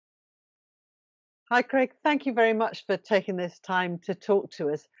Hi, Craig. Thank you very much for taking this time to talk to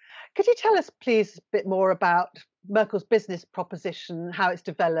us. Could you tell us, please, a bit more about Merkle's business proposition, how it's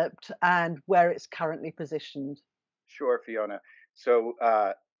developed, and where it's currently positioned? Sure, Fiona. So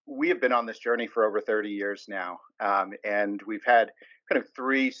we have been on this journey for over 30 years now, and we've had kind of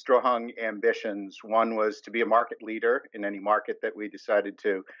three strong ambitions. One was to be a market leader in any market that we decided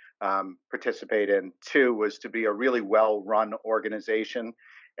to participate in. Two was to be a really well-run organization.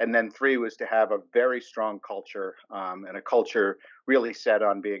 And then three was to have a very strong culture and a culture really set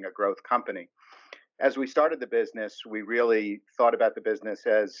on being a growth company. As we started the business, we really thought about the business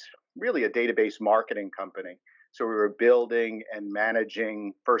as really a database marketing company. So we were building and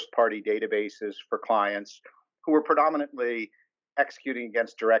managing first party databases for clients who were predominantly executing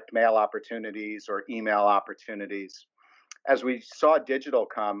against direct mail opportunities or email opportunities. As we saw digital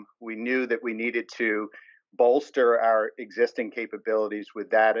come, we knew that we needed to bolster our existing capabilities with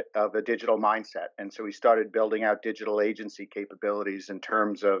that of a digital mindset. And so we started building out digital agency capabilities in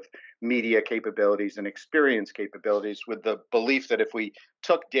terms of media capabilities and experience capabilities, with the belief that if we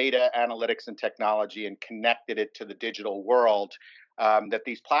took data analytics and technology and connected it to the digital world, that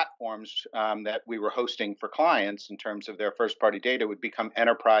these platforms that we were hosting for clients in terms of their first party data would become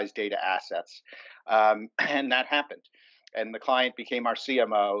enterprise data assets. And that happened, and the client became our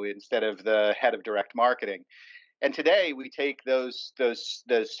CMO instead of the head of direct marketing. And today we take those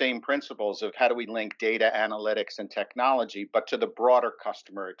same principles of how do we link data analytics and technology, but to the broader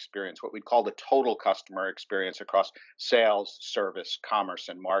customer experience, what we call the total customer experience across sales, service, commerce,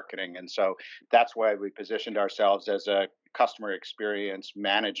 and marketing. And so that's why we positioned ourselves as a customer experience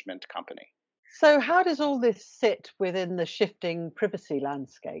management company. So, how does all this sit within the shifting privacy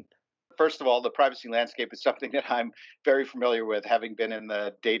landscape? First of all, the privacy landscape is something that I'm very familiar with, having been in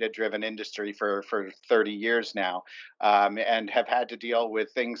the data driven industry for 30 years now, and have had to deal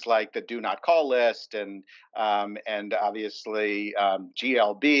with things like the do not call list and obviously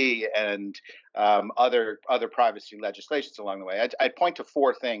GLB and other privacy legislations along the way. I'd point to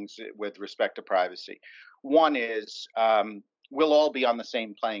four things with respect to privacy. One is we'll all be on the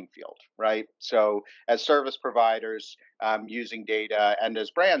same playing field, right? So, as service providers using data and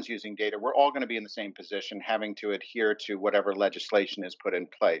as brands using data, we're all going to be in the same position, having to adhere to whatever legislation is put in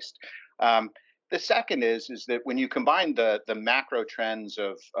place. The second is that when you combine the macro trends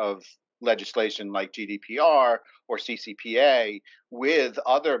of legislation like GDPR or CCPA with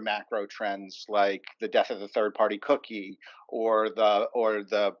other macro trends like the death of the third party cookie or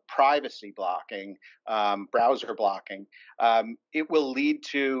the privacy blocking, browser blocking, it will lead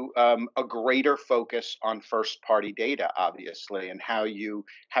to a greater focus on first party data, obviously, and how you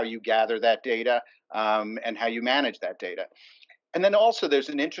gather that data and how you manage that data. And then also, there's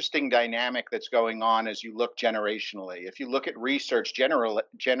an interesting dynamic that's going on as you look generationally. If you look at research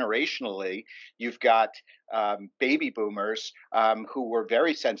generationally, you've got baby boomers who were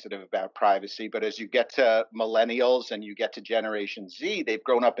very sensitive about privacy. But as you get to millennials and you get to Generation Z, they've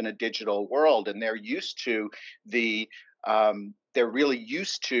grown up in a digital world and they're really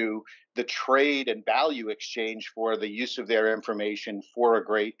used to the trade and value exchange for the use of their information for a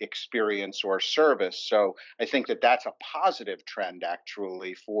great experience or service. So I think that that's a positive trend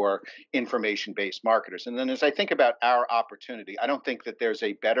actually for information based marketers. And then as I think about our opportunity, I don't think that there's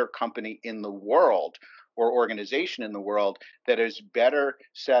a better company in the world or organization in the world that is better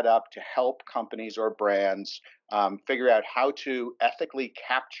set up to help companies or brands figure out how to ethically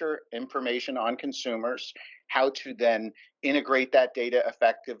capture information on consumers, how to then integrate that data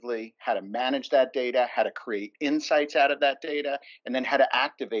effectively, how to manage that data, how to create insights out of that data, and then how to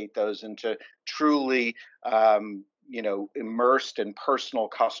activate those into truly immersed and personal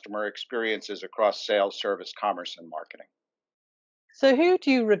customer experiences across sales, service, commerce, and marketing. So, who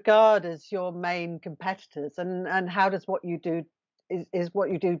do you regard as your main competitors, and how does what you do is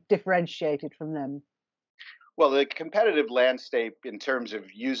what you do differentiated from them? Well, the competitive landscape in terms of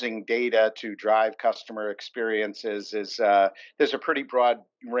using data to drive customer experiences is there's a pretty broad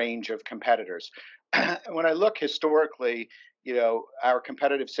range of competitors. When I look historically, our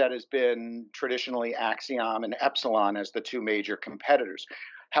competitive set has been traditionally Axiom and Epsilon as the two major competitors.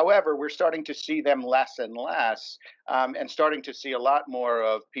 However, we're starting to see them less and less, and starting to see a lot more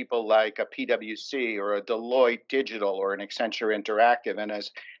of people like a PwC or a Deloitte Digital or an Accenture Interactive. And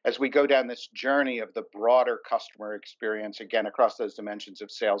as we go down this journey of the broader customer experience, again, across those dimensions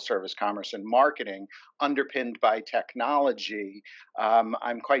of sales, service, commerce, and marketing, underpinned by technology,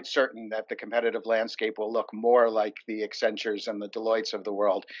 I'm quite certain that the competitive landscape will look more like the Accentures and the Deloittes of the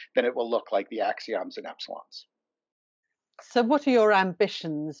world than it will look like the Axioms and Epsilons. So, what are your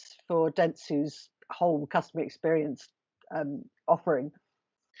ambitions for Dentsu's whole customer experience offering?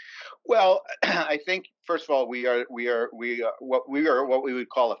 Well, I think first of all, we are what we would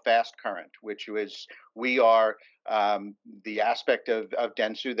call a fast current, which is we are the aspect of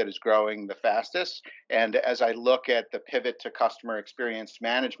Dentsu that is growing the fastest. And as I look at the pivot to customer experience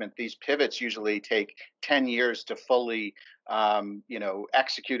management, these pivots usually take 10 years to fully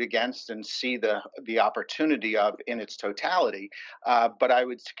execute against and see the opportunity of in its totality. But I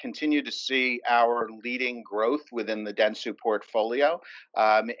would continue to see our leading growth within the Dentsu portfolio.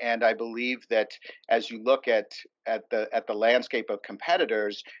 And I believe that as you look at the landscape of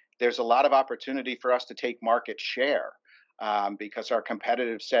competitors, there's a lot of opportunity for us to take market share. Because our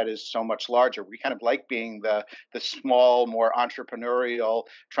competitive set is so much larger, we kind of like being the small, more entrepreneurial,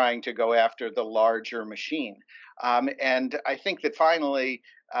 trying to go after the larger machine. And I think that finally,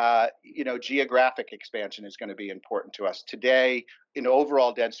 geographic expansion is going to be important to us today. In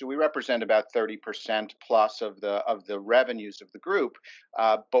overall Dentsu, we represent about 30% plus of the revenues of the group.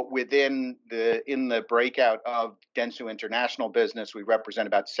 But within the breakout of Dentsu International business, we represent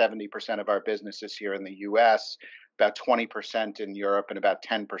about 70% of our businesses here in the U.S., about 20% in Europe, and about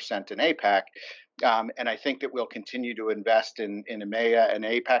 10% in APAC. And I think that we'll continue to invest in EMEA and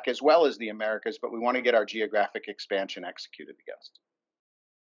APAC as well as the Americas, but we want to get our geographic expansion executed against.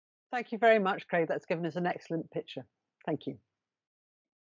 Thank you very much, Craig. That's given us an excellent picture. Thank you.